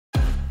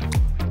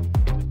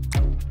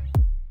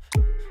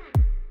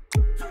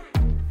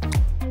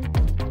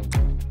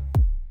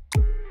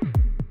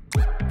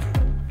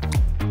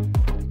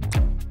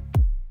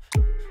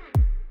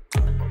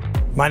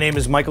My name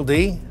is Michael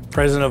D.,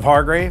 president of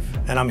Hargrave,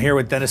 and I'm here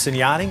with Dennison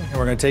Yachting, and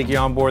we're going to take you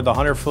on board the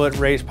 100-foot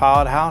raised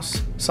pilot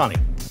house, Sunny.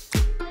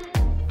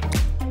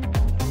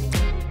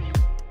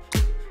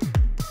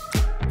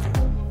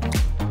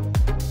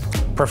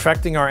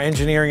 Perfecting our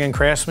engineering and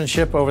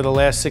craftsmanship over the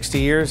last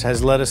 60 years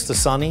has led us to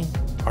Sunny,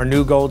 our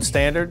new gold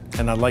standard,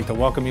 and I'd like to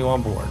welcome you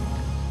on board.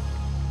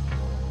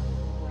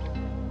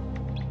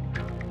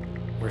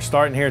 We're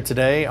starting here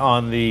today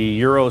on the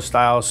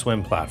Euro-style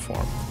swim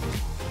platform.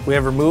 We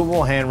have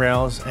removable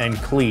handrails and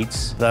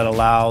cleats that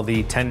allow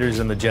the tenders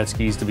and the jet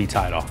skis to be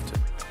tied off to.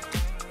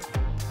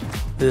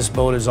 This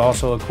boat is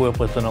also equipped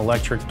with an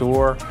electric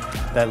door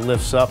that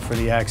lifts up for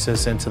the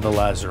access into the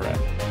lazarette.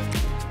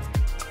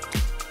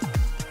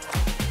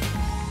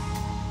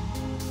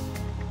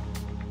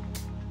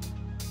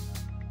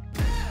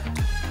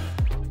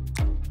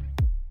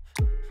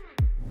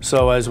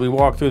 So as we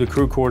walk through the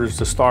crew quarters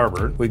to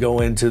starboard, we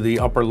go into the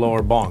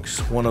upper-lower bunks.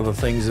 One of the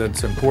things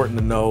that's important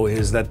to know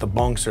is that the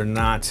bunks are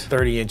not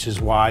 30 inches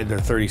wide, they're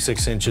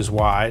 36 inches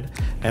wide.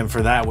 And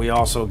for that, we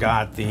also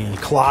got the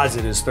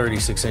closet is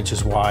 36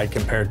 inches wide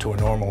compared to a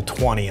normal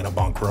 20 in a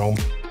bunk room.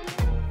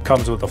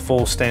 Comes with a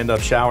full stand-up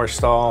shower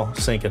stall,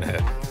 sink and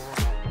head.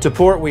 To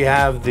port, we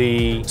have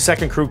the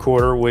second crew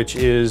quarter, which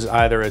is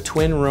either a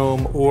twin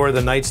room or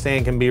the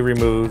nightstand can be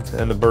removed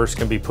and the berths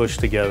can be pushed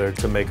together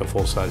to make a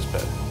full-size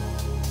bed.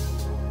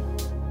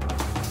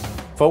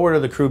 Forward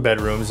of the crew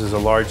bedrooms is a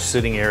large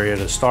sitting area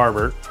to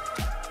starboard.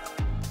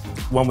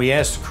 When we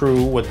asked the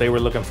crew what they were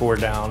looking for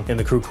down in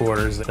the crew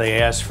quarters, they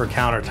asked for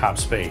countertop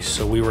space.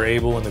 So we were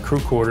able in the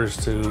crew quarters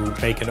to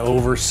make an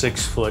over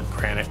 6-foot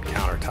granite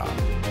countertop.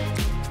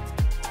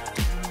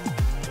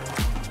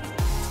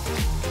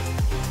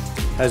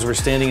 As we're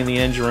standing in the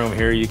engine room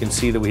here, you can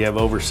see that we have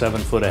over 7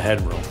 foot of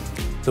headroom.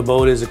 The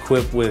boat is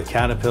equipped with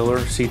Caterpillar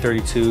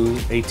C32,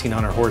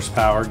 1,800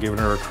 horsepower, giving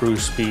her a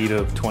cruise speed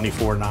of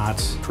 24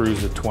 knots,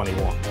 cruise at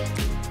 21.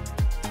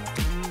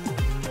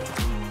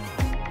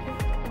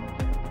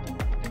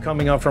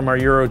 Coming up from our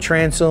Euro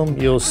transom,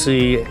 you'll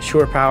see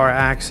shore power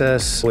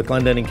access with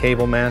Glendinning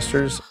cable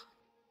masters,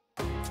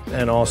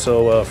 and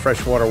also a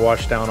freshwater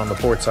washdown on the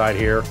port side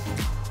here.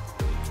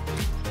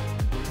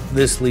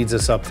 This leads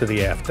us up to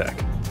the aft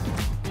deck.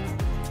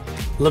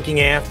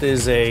 Looking aft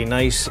is a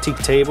nice teak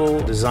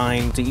table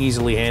designed to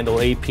easily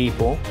handle 8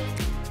 people.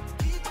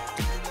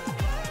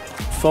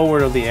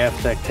 Forward of the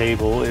aft deck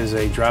table is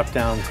a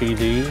drop-down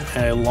TV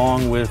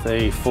along with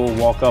a full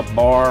walk-up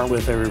bar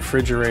with a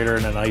refrigerator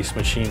and an ice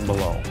machine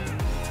below.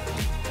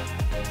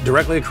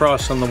 Directly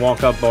across from the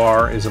walk-up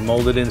bar is a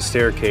molded-in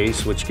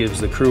staircase which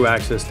gives the crew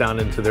access down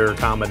into their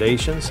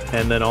accommodations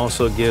and then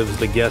also gives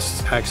the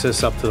guests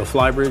access up to the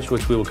Flybridge,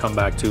 which we will come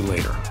back to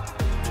later.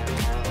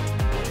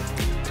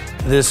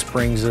 This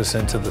brings us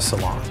into the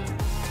Salon.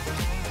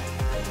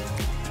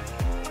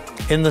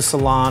 In the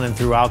Salon and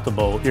throughout the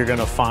boat, you're going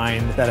to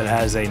find that it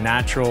has a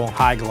natural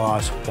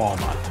high-gloss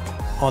walnut.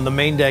 On the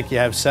main deck, you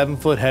have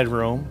 7-foot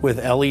headroom with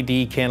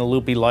LED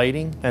canopy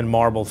lighting and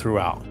marble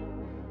throughout.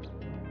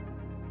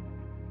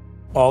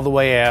 All the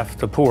way aft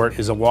to port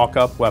is a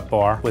walk-up wet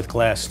bar with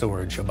glass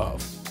storage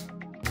above.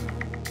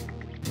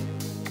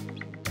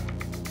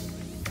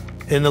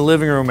 In the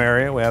living room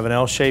area, we have an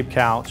L-shaped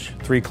couch,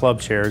 3 club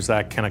chairs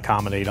that can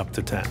accommodate up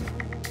to 10.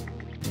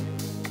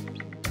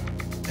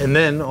 And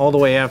then all the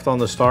way aft on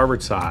the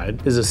starboard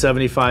side is a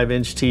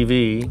 75-inch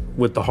TV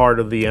with the heart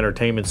of the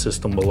entertainment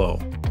system below.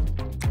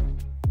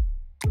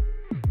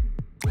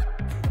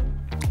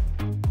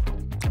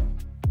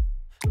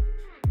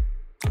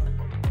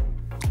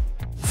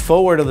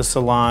 Forward of the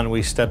Salon,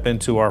 we step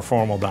into our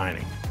formal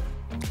dining.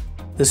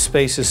 This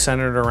space is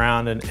centered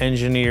around an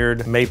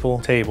engineered maple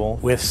table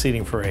with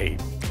seating for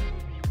 8.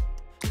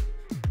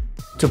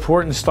 To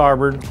port and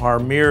starboard are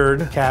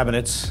mirrored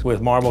cabinets with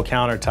marble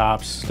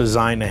countertops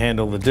designed to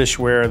handle the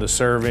dishware, the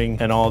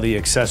serving, and all the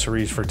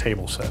accessories for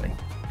table setting.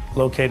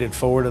 Located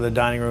forward of the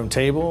dining room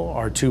table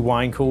are 2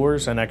 wine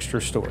coolers and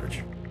extra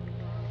storage.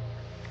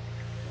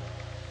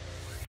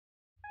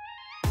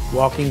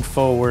 Walking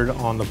forward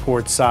on the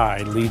port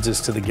side leads us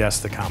to the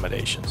guest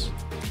accommodations.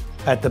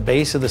 At the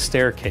base of the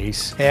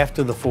staircase,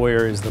 after the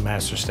foyer is the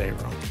master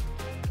stateroom.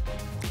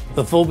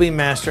 The full beam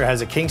master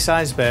has a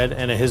king-size bed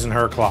and a his and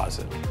her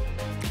closet.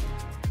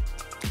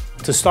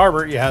 To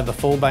starboard, you have the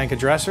full bank of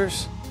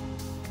dressers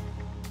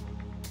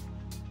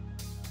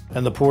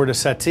and the porta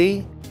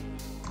settee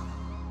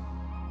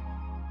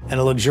and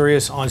a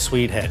luxurious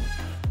ensuite head.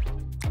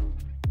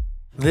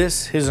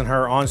 This his and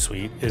her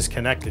ensuite is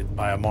connected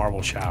by a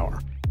marble shower.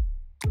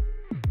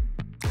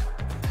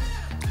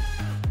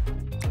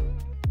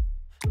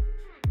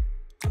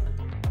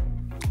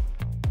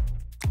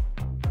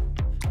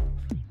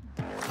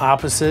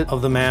 Opposite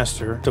of the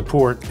master to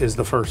port is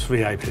the first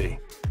VIP.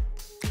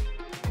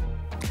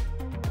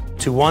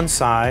 To one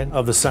side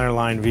of the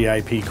centerline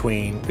VIP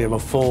queen, we have a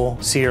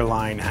full cedar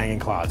line hanging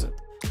closet.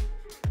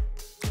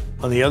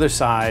 On the other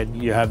side,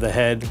 you have the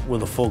head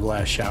with a full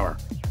glass shower.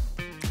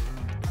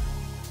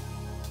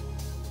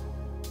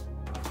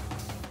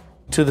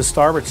 To the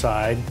starboard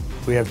side,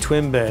 We have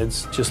twin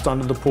beds just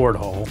under the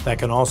porthole that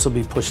can also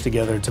be pushed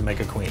together to make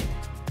a queen.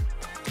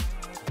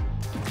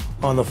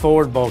 On the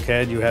forward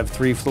bulkhead, you have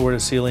 3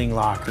 floor-to-ceiling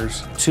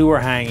lockers. 2 are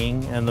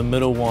hanging, and the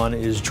middle one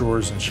is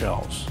drawers and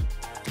shelves.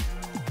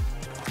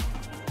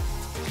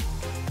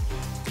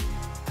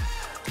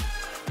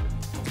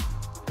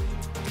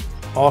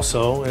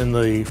 Also, in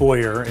the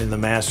foyer in the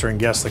master and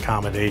guest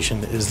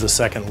accommodation is the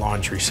second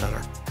laundry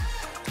center.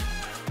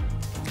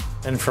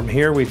 And from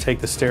here, we take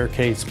the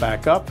staircase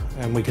back up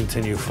and we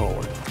continue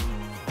forward.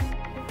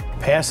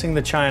 Passing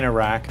the china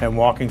rack and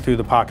walking through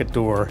the pocket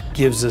door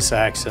gives us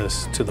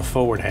access to the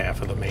forward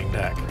half of the main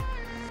deck.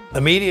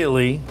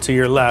 Immediately to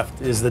your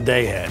left is the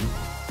day head.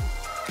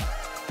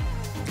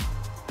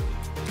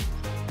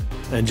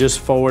 And just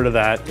forward of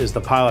that is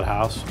the pilot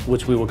house,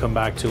 which we will come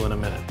back to in a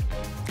minute.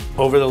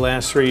 Over the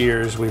last 3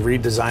 years, we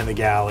redesigned the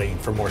galley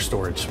for more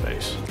storage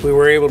space. We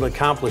were able to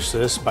accomplish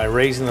this by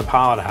raising the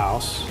pilot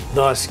house,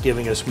 thus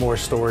giving us more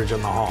storage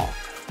in the hall.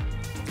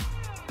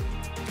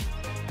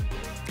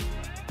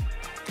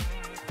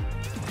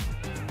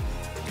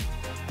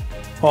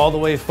 All the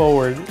way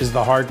forward is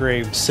the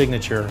Hargrave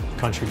signature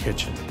country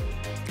kitchen.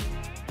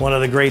 One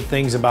of the great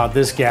things about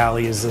this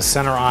galley is the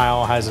center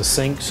aisle has a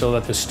sink so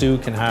that the stew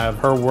can have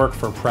her work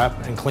for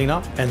prep and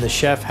cleanup, and the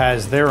chef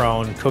has their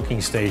own cooking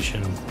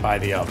station by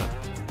the oven.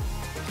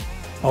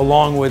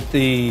 Along with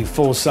the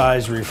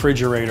full-size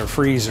refrigerator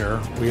freezer,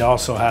 we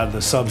also have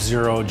the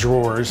Sub-Zero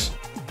drawers.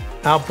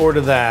 Outboard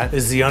of that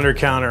is the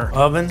under-counter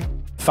oven,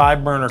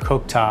 5-burner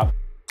cooktop,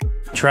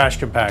 trash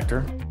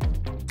compactor,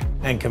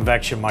 and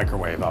convection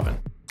microwave oven.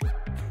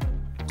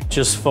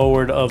 Just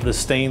forward of the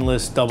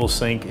stainless double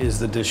sink is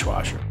the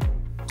dishwasher.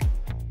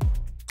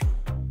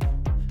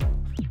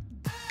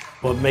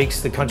 What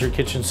makes the country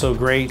kitchen so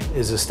great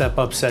is a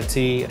step-up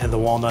settee and the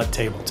walnut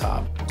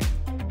tabletop.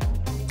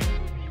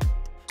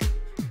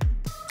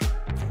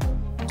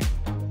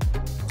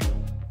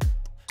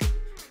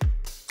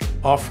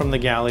 Off from the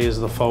galley is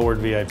the forward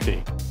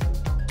VIP.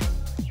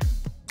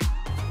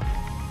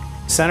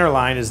 Center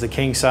line is the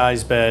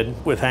king-size bed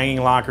with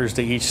hanging lockers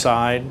to each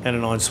side and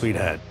an ensuite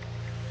head.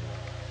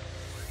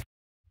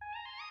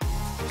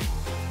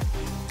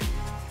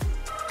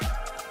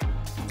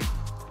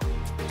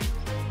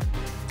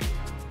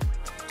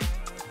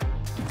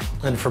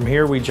 And from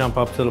here, we jump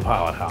up to the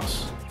pilot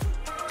house.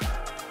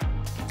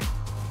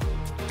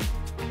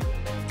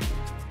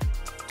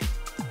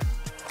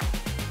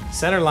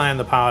 Center line of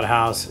the pilot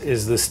house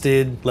is the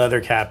Stid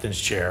leather captain's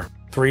chair.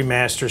 3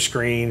 master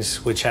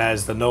screens, which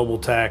has the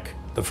Nobletech,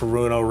 the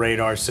Furuno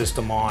radar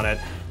system on it,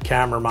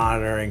 camera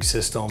monitoring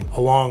system,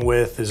 along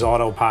with his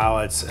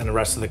autopilots and the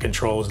rest of the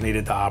controls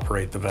needed to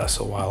operate the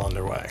vessel while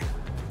underway.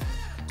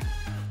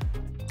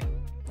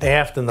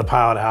 Aft in the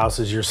pilot house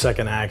is your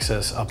second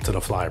access up to the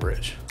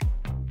Flybridge.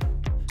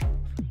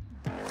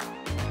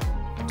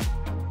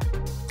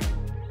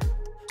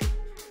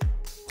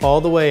 All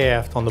the way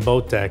aft on the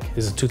boat deck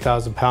is a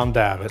 2,000-pound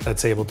davit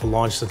that's able to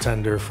launch the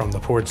tender from the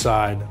port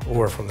side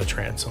or from the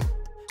transom.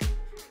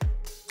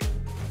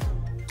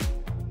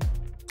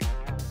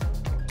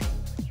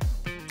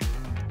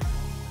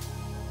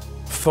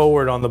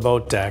 Forward on the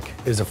boat deck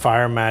is a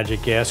Fire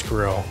Magic gas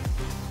grill,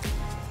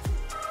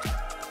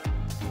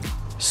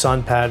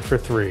 sun pad for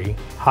 3,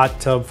 hot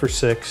tub for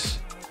 6,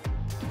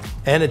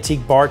 and a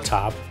teak bar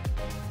top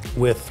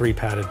with 3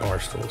 padded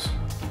bar stools.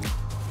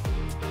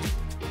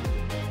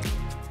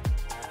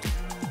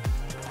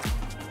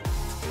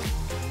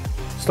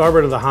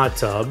 Starboard of the hot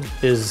tub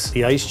is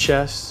the ice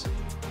chest,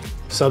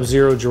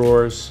 Sub-Zero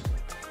drawers,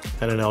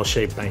 and an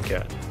L-shaped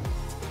banquette.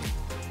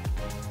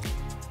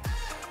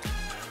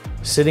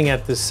 Sitting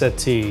at this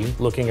settee,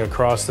 looking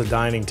across the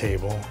dining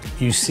table,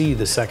 you see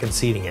the second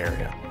seating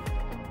area.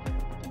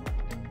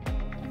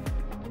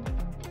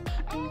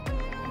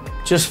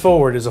 Just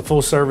forward is a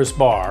full-service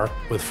bar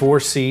with 4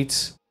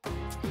 seats,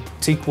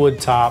 teak wood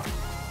top,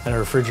 and a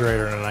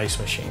refrigerator and an ice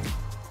machine.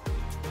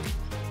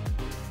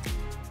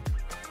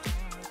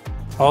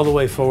 All the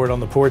way forward on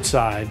the port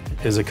side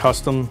is a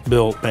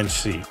custom-built bench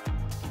seat.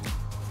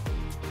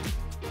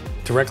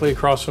 Directly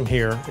across from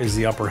here is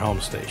the upper helm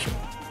station.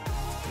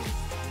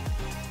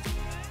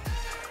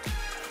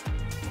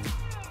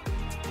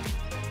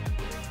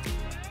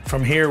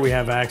 From here, we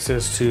have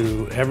access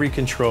to every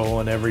control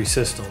and every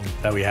system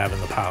that we have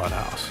in the pilot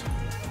house.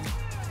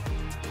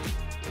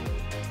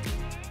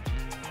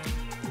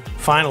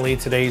 Finally,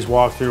 today's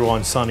walkthrough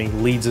on Sunny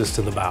leads us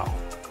to the bow.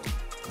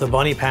 The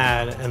bunny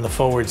pad and the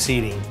forward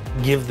seating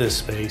give this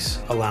space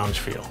a lounge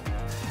feel.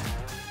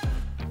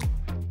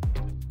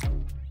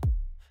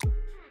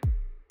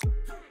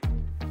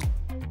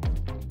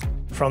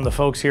 From the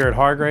folks here at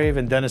Hargrave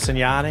and Denison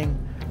Yachting,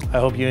 I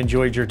hope you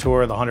enjoyed your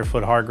tour of the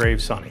 100-foot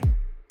Hargrave Sunny.